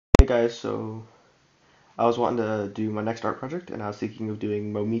guys, so I was wanting to do my next art project and I was thinking of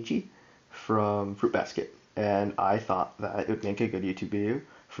doing momiji from Fruit Basket, and I thought that it would make a good YouTube video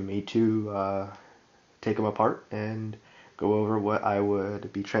for me to take them apart and go over what I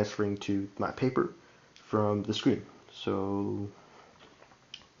would be transferring to my paper from the screen. So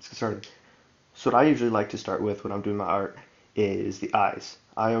let's get started. So what I usually like to start with when I'm doing my art is the eyes.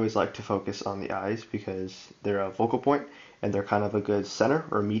 I always like to focus on the eyes because they're a focal point and they're kind of a good center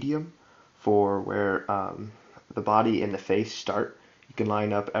or medium for where the body and the face start. You can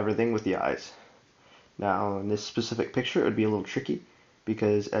line up everything with the eyes. Now in this specific picture it would be a little tricky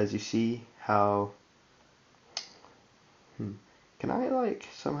because as you see how can I like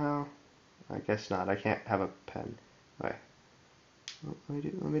somehow, I guess not, I can't have a pen. Okay.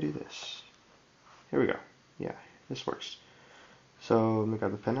 Let me do this. Here we go. Yeah, this works. So let me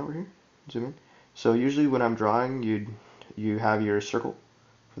grab the pen over here, zoom in. So usually when I'm drawing, you have your circle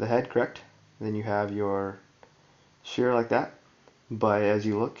for the head, correct? And then you have your sphere like that. But as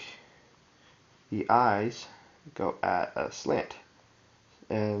you look, the eyes go at a slant.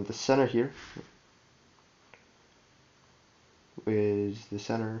 And the center here is the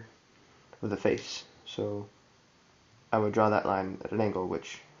center of the face. So I would draw that line at an angle,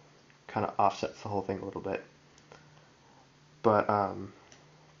 which kind of offsets the whole thing a little bit. But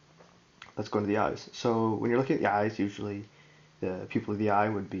let's go into the eyes. So when you're looking at the eyes, usually the pupil of the eye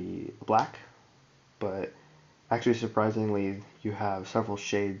would be black, but actually surprisingly you have several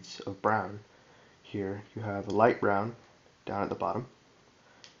shades of brown here. You have a light brown down at the bottom,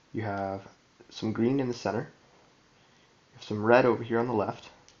 you have some green in the center, you have some red over here on the left,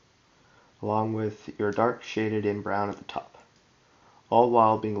 along with your dark shaded in brown at the top, all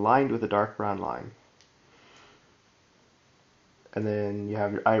while being lined with a dark brown line. And then you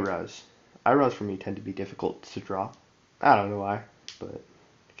have your eyebrows. Eyebrows for me tend to be difficult to draw. I don't know why, but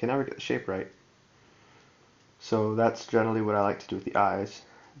I can never get the shape right. So that's generally what I like to do with the eyes.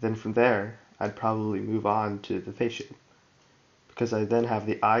 Then from there, I'd probably move on to the face shape. Because I then have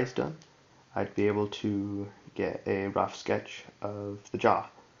the eyes done, I'd be able to get a rough sketch of the jaw,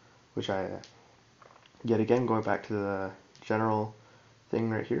 which yet again, going back to the general thing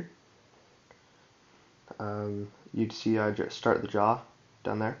right here, you'd see I just start the jaw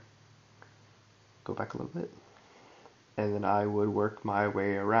down there, go back a little bit, and then I would work my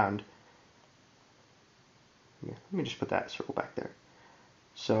way around. Yeah, let me just put that circle back there.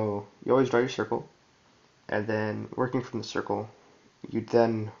 So you always draw your circle, and then working from the circle, you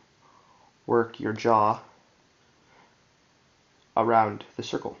then work your jaw around the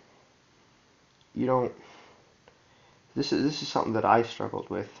circle. You don't. This is something that I struggled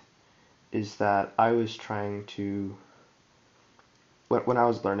with. Is that I was trying to. When I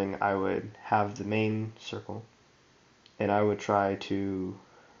was learning, I would have the main circle, and I would try to,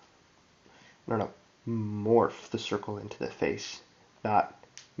 I don't know, morph the circle into the face, not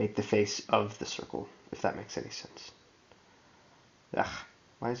make the face of the circle, if that makes any sense. Ugh,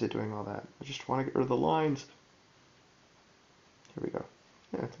 why is it doing all that? I just want to get rid of the lines. Here we go.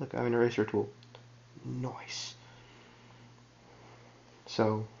 Yeah, look, I have an eraser tool. Nice.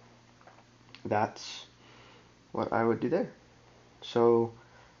 So that's what I would do there. So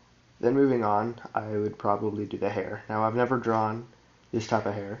then moving on, I would probably do the hair. Now I've never drawn this type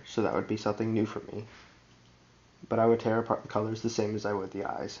of hair, so that would be something new for me. But I would tear apart the colors the same as I would the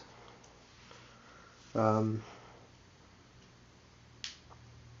eyes. I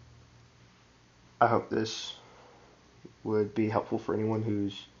hope this would be helpful for anyone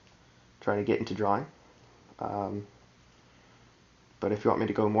who's trying to get into drawing. But if you want me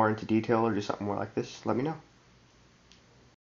to go more into detail or do something more like this, let me know.